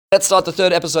Let's start the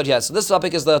third episode here. So this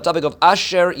topic is the topic of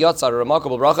Asher Yatzar, a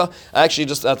remarkable bracha. I actually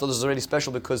just thought this was really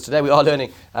special because today we are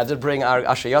learning. I did bring our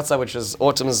Asher Yatzar, which is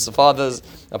Autumn's fathers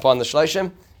upon the Shloshim,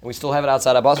 and we still have it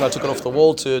outside our bathroom. I took it off the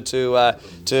wall to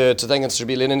thank it to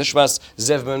be Lin Nishmas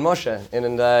Zev Ben Moshe,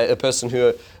 and a person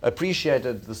who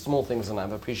appreciated the small things in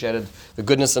life, appreciated the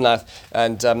goodness in life,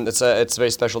 and it's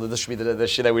very special that this should be the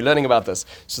shit that we're learning about this.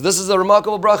 So this is a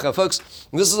remarkable bracha, folks.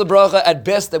 This is a bracha at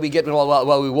best that we get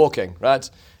while we're walking, right?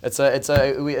 It's one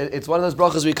of those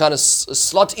brachas we kind of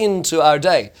slot into our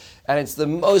day, and it's the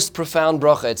most profound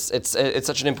bracha. It's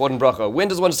such an important bracha. When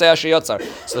does one say Asher Yatzar?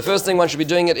 So the first thing one should be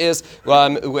doing it is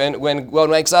when one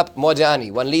wakes up,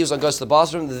 Modiani. One leaves, one goes to the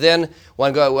bathroom, then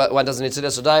one does an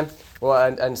Netilas Yadayim,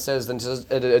 and says does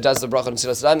the bracha and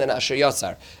Netilas Yadayim, then Asher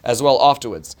Yatzar as well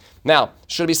afterwards. Now,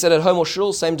 should it be said at home or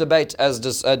shul? Same debate as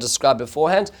described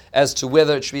beforehand as to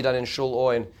whether it should be done in shul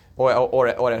or at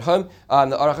home.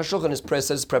 The Aruch HaShulchan says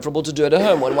it's preferable to do it at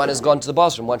home when one has gone to the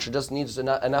bathroom. One should just need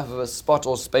enough of a spot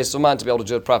or space of mind to be able to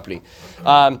do it properly.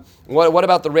 What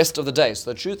about the rest of the day?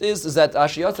 So the truth is that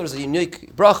Asher Yatzar is a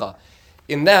unique bracha.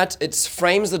 In that, it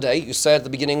frames the day. You say at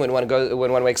the beginning when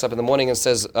one wakes up in the morning and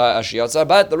says Asher Yatzar,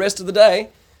 but the rest of the day,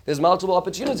 there's multiple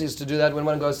opportunities to do that when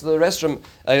one goes to the restroom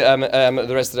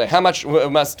the rest of the day. How much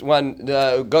must one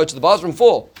go to the bathroom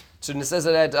for? To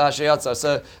necessitate Asher Yatzar.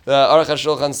 So the Aruch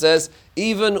HaShulchan says,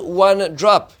 even one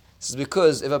drop. This is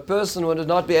because if a person would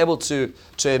not be able to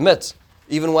emit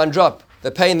even one drop,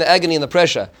 the pain, the agony, and the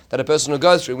pressure that a person will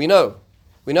go through, we know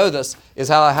this is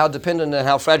how dependent and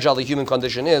how fragile the human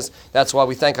condition is. That's why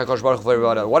we thank HaKadosh Baruch Hu for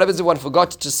everybody. What happens if one forgot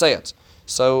to say it?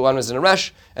 So one was in a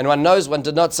rush, and one knows one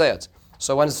did not say it.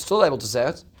 So one is still able to say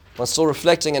it. One's still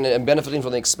reflecting and benefiting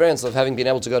from the experience of having been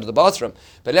able to go to the bathroom.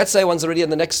 But let's say one's already in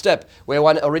the next step, where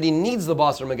one already needs the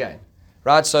bathroom again.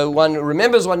 Right? So one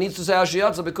remembers one needs to say Asher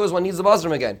Yatzar because one needs the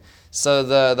bathroom again. So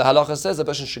the halacha says the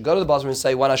person should go to the bathroom and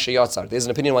say one Asher Yatzar. There's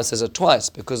an opinion one says it twice,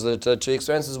 because the two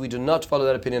experiences we do not follow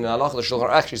that opinion in halacha. The Shulchan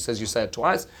Aruch actually says you say it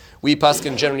twice. We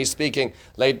paskin, generally speaking,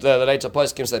 the later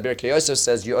poskim said Birkei Yosef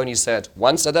says you only say it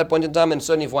once at that point in time, and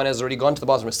certainly if one has already gone to the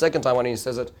bathroom a second time, one only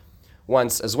says it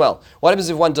once as well. What happens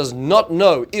if one does not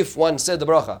know if one said the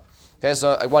bracha? Okay,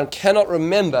 so one cannot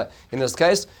remember. In this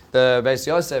case, the Beis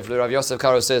Yosef, the Rav Yosef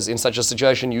Karo says, in such a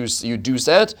situation you do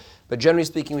say it, but generally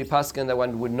speaking, we paskin that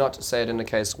one would not say it in the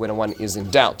case when one is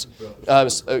in doubt.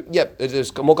 It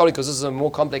is more complicated because this is a more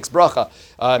complex bracha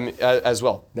as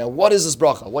well. Now, what is this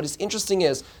bracha? What is interesting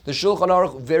is the Shulchan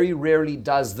Aruch very rarely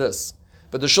does this,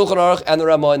 but the Shulchan Aruch and the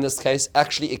Ramah in this case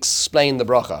actually explain the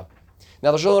bracha.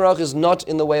 Now the Shulchan Aruch is not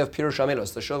in the way of Pirush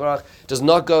HaMilos. The Shulchan Aruch does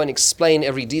not go and explain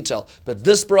every detail. But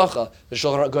this bracha, the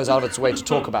Shulchan Aruch goes out of its way to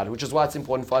talk about it, which is why it's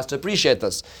important for us to appreciate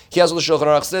this. Here's what the Shulchan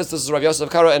Aruch says. This is Rav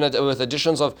Yosef Karo, and with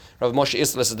additions of Rav Moshe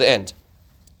Islis at the end.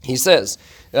 He says,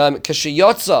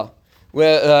 Kashiyotza,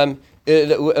 where when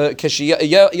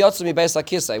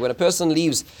a person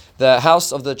leaves the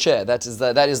house of the chair, that is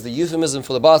the euphemism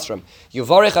for the bathroom.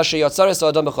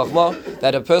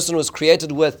 That a person was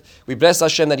created with, we bless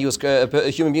Hashem that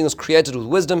a human being was created with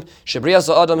wisdom. The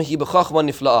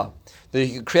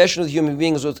creation of the human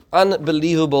being is with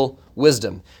unbelievable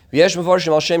wisdom.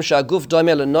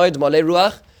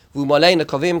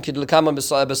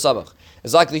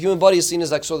 It's like the human body is seen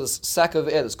as like this sack of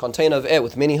air, this container of air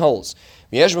with many holes.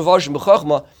 That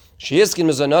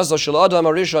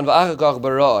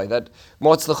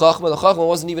what's the chachma? The chachma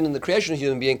wasn't even in the creation of the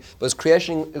human being, but was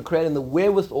creating the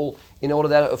wherewithal in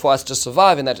order for us to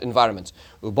survive in that environment.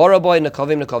 We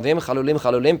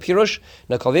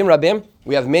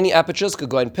have many apertures,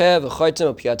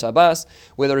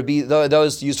 whether it be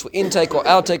those used for intake or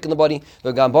outtake in the body.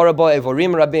 And there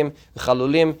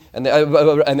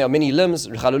are many limbs.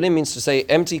 Chalulim means to say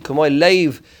empty. So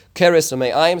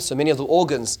many of the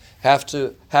organs have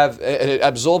to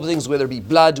absorb things, whether it be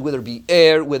blood, whether it be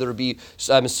air, whether it be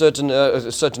certain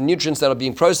nutrients that are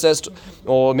being processed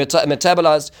or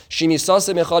metabolized.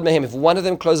 If one of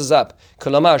them closes up,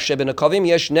 so so let's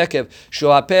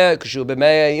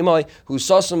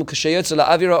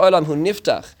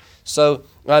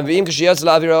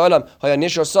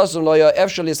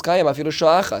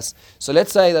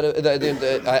say that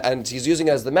and he's using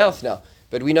it as the mouth now.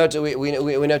 But we know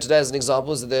today as an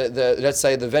example is let's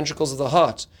say the ventricles of the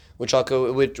heart,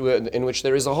 in which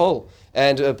there is a hole,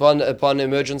 and upon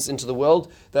emergence into the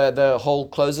world, the hole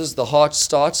closes, the heart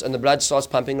starts, and the blood starts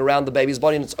pumping around the baby's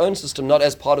body in its own system, not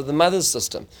as part of the mother's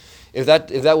system. If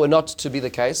that were not to be the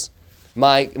case,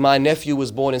 my nephew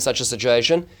was born in such a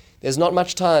situation. There's not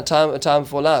much time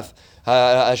for life.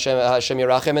 Hashem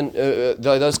Yerachem, and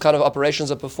those kind of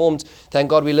operations are performed. Thank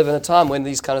God we live in a time when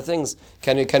these kind of things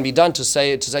can be done to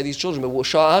say these children. But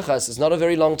Shah Achas is not a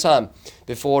very long time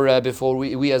before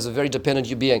we as a very dependent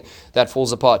human being that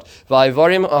falls apart.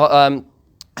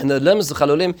 And the limbs, the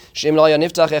chalulim, sheim lo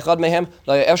niftach echad mehem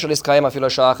lo efshar liskayim afilo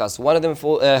sha'achas. One of them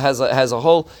has a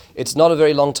hole. It's not a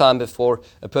very long time before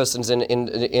a person's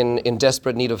in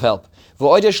desperate need of help.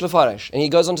 And he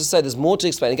goes on to say, there's more to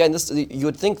explain. Again, you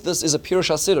would think this is a pure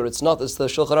Hasidah. It's not. It's the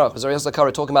Shulchan Aruch. Because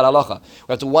Yatzar talking about halacha.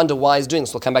 We have to wonder why he's doing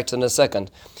this. We'll come back to it in a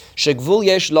second. Shegvul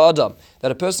yesh la'adam,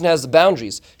 that a person has the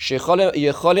boundaries.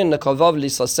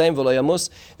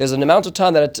 There's an amount of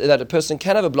time that a person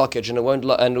can have a blockage and it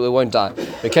won't die.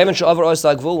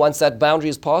 Once that boundary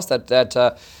is passed, that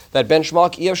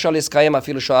benchmark,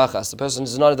 the person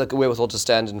is not the wherewithal to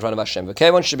stand in front of Hashem.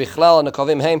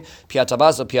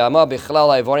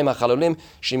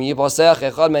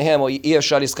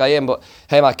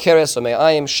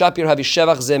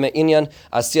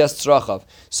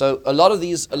 So a lot of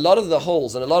the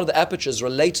holes and a lot of the apertures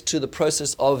relate to the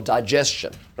process of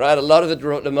digestion, right? A lot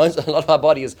of our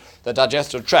body is the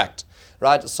digestive tract,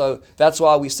 right? So that's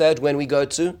why we said when we go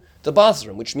to the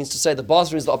bathroom, which means to say the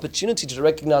bathroom is the opportunity to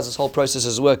recognize this whole process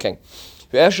is working.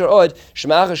 And the more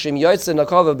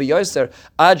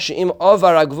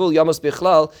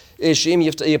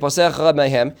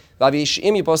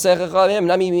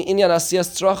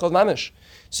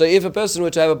So if a person were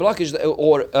to have a blockage,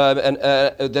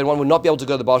 then one would not be able to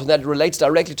go to the bathroom. That relates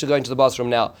directly to going to the bathroom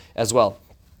now as well.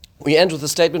 We end with the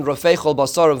statement Rafei Chol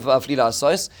Basar of Flila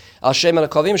Asais Al Shem Al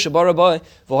Kavim Shebara Boy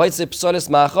V'Hoitze Psolis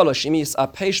Ma'achal Shimis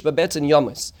Apeish Bebetin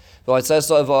Yomis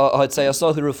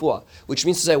V'Hoitze Rufua, which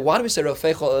means to say, why do we say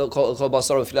Rafei Chol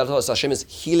Basar of Flila Asais? Hashem is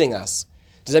healing us.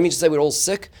 Does that mean to say we're all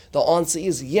sick? The answer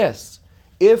is yes.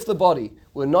 If the body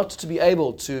were not to be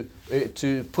able to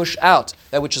push out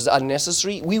that which is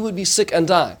unnecessary, we would be sick and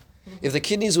die. If the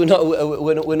kidneys were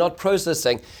not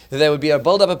processing, there would be a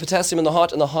buildup of potassium in the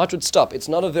heart, and the heart would stop. It's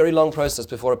not a very long process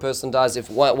before a person dies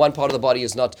if one part of the body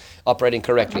is not operating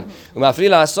correctly.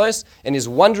 And is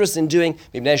wondrous in doing.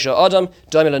 Now,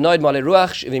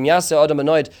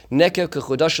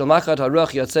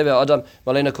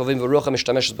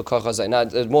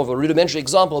 more of a rudimentary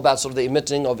example about sort of the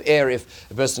emitting of air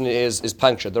if a person is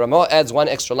punctured. The Ramah adds one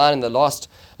extra line in the last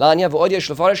line. What's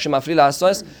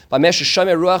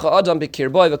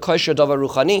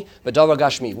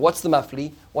the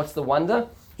mafli? What's the wonder?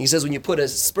 He says when you put a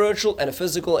spiritual and a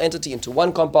physical entity into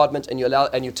one compartment and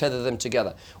you tether them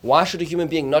together. Why should a human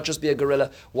being not just be a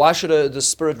gorilla? Why should the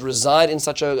spirit reside in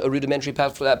such a rudimentary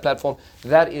platform?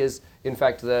 That is, in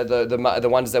fact, the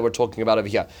ones that we're talking about over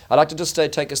here. I'd like to just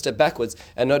take a step backwards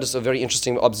and notice a very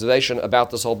interesting observation about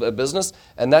this whole business,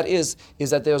 and that is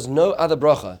that there's no other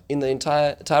bracha in the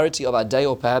entirety of our day,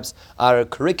 or perhaps our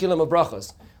curriculum of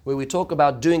brachas, where we talk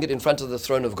about doing it in front of the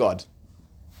throne of God.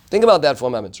 Think about that for a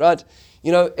moment, right?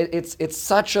 You know, it's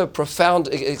such a profound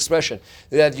expression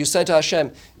that you say to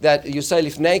Hashem, that you say,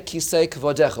 Lifnei kisei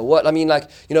kvodecha. What? I mean, like,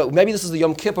 you know, maybe this is the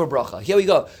Yom Kippur bracha. Here we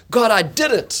go. God, I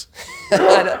did it.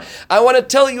 I want to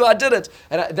tell you I did it.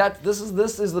 And this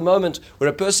is the moment where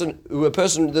a person,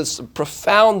 this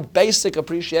profound, basic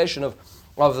appreciation of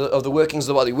the workings of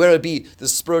the body, whether it be the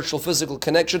spiritual, physical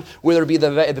connection, whether it be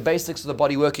the basics of the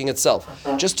body working itself.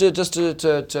 Just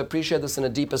to appreciate this in a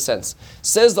deeper sense.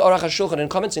 Says the Aruch HaShulchan, in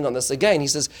commenting on this again, he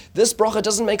says, this bracha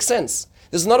doesn't make sense.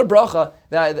 This is not a bracha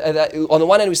that on the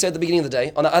one hand we say at the beginning of the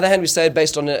day, on the other hand we say it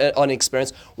based on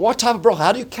experience. What type of bracha?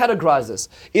 How do you categorize this?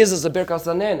 Is this a birkas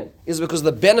hanenin? Is it because of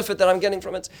the benefit that I'm getting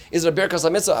from it? Is it a birkas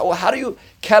hamitzvah? Well, how do you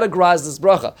categorize this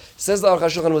bracha? Says the Aruch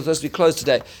HaShulchan, with this we close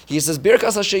today. He says,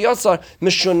 birkas asher yatzar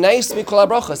mishuneis mikol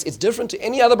habrachas. It's different to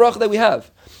any other bracha that we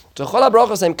have. Normally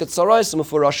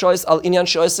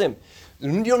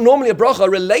a bracha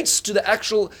relates to the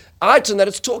actual item that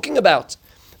it's talking about.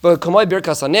 I'm about to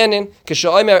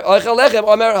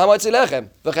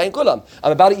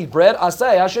eat bread. I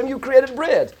say, Hashem, you created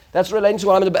bread. That's relating to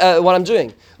what I'm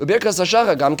doing. This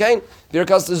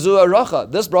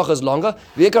bracha is longer.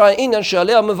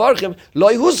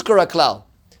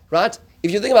 Right?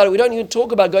 If you think about it, we don't even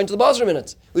talk about going to the bathroom in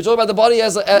it. We talk about the body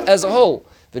as a whole.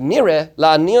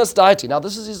 Now,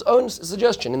 this is his own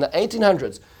suggestion. In the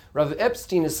 1800s, Rav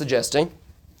Epstein is suggesting,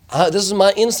 this is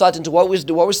my insight into what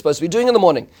we're supposed to be doing in the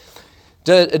morning.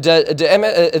 The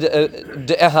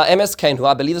emes kain who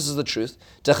I believe this is the truth.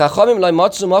 The chachamim lo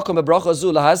matzu makom bebracha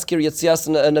zu lahazkir yetzias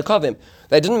nekavim.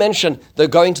 They didn't mention the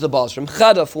going to the bathroom.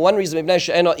 Chada, for one reason,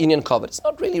 it's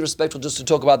not really respectful just to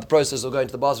talk about the process of going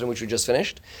to the bathroom, which we just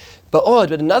finished. But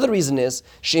another reason is,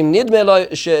 if you're going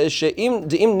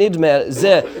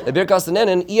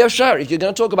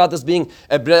to talk about this being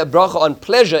a bracha on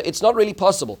pleasure, it's not really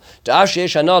possible. Surely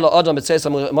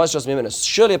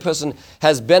a person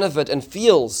has benefit and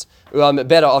feels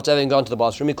better after having gone to the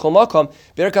bathroom.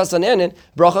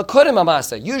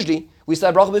 Usually, we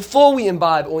say bracha before we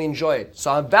imbibe or enjoy it.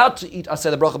 So I'm about to eat, I say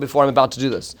the bracha before I'm about to do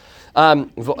this.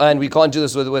 And we can't do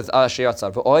this with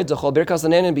Yatzar.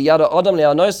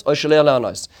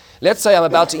 Let's say I'm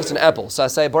about to eat an apple. So I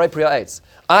say, Borei Priya Eitz.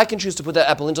 I can choose to put that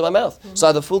apple into my mouth. So I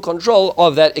have the full control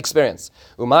of that experience.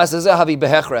 But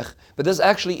this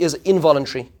actually is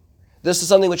involuntary. This is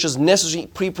something which is necessary,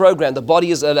 pre-programmed. The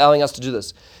body is allowing us to do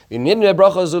this.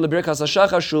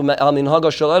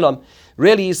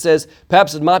 Really, he says,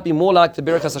 perhaps it might be more like the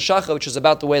Birkas HaShachar, which is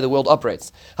about the way the world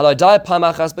operates. Then it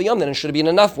should have been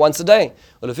enough once a day.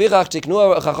 What is this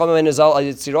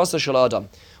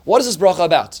bracha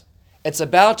about? It's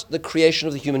about the creation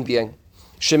of the human being.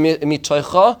 So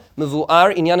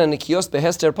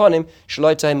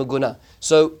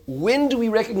when do we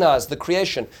recognize the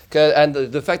creation and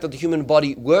the fact that the human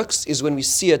body works is when we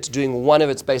see it doing one of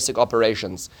its basic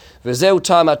operations. And that's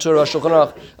why the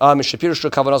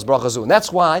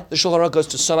Shulchan Aruch goes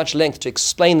to so much length to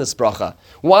explain this bracha.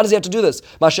 Why does he have to do this?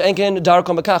 Which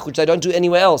they don't do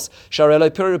anywhere else.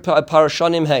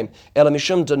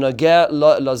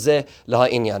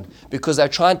 Because they're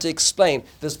trying to explain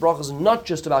this bracha is not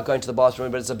just about going to the bathroom,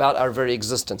 but it's about our very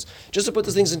existence. Just to put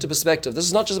these things into perspective, this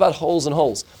is not just about holes and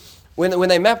holes. When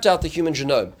they mapped out the human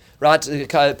genome, right,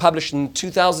 published in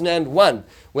 2001,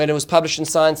 when it was published in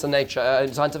Science and Nature,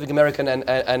 Scientific American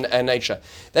and Nature,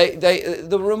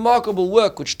 the remarkable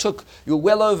work which took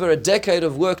well over a decade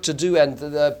of work to do and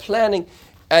the planning,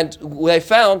 and they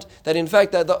found that in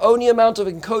fact that the only amount of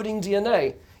encoding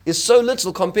DNA is so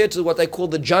little compared to what they call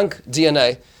the junk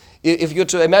DNA. If you're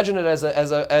to imagine it as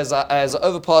an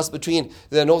overpass between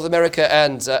the North America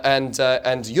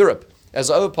and Europe, as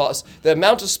an overpass, the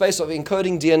amount of space of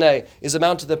encoding DNA is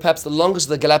amount to perhaps the longest of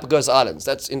the Galapagos Islands.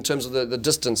 That's in terms of the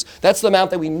distance. That's the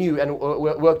amount that we knew and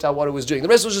worked out what it was doing. The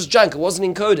rest was just junk. It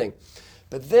wasn't encoding.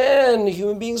 But then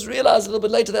human beings realized a little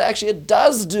bit later that actually it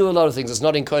does do a lot of things. It's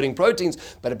not encoding proteins,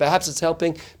 but perhaps it's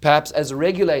helping, perhaps as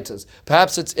regulators.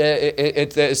 Perhaps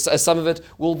some of it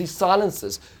will be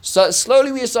silencers. So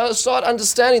slowly we start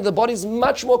understanding the body is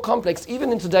much more complex,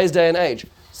 even in today's day and age.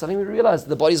 Suddenly we realize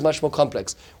the body is much more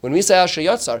complex. When we say Asher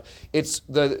Yatzar, it's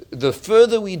the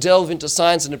further we delve into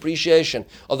science and appreciation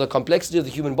of the complexity of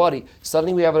the human body,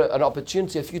 suddenly we have an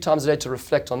opportunity a few times a day to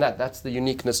reflect on that. That's the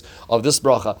uniqueness of this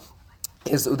bracha.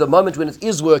 Is the moment when it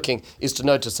is working is to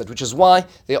notice it, which is why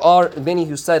there are many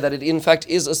who say that it in fact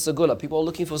is a segula. People are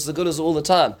looking for segulas all the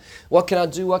time. What can I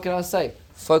do? What can I say?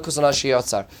 Focus on Asher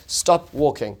Yatzar. Stop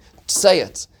walking. Say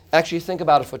it. Actually think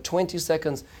about it for 20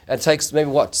 seconds. It takes maybe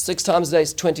 6 times a day,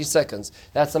 20 seconds.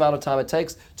 That's the amount of time it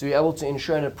takes to be able to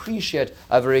ensure and appreciate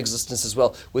our very existence as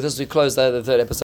well. With this we close the third episode.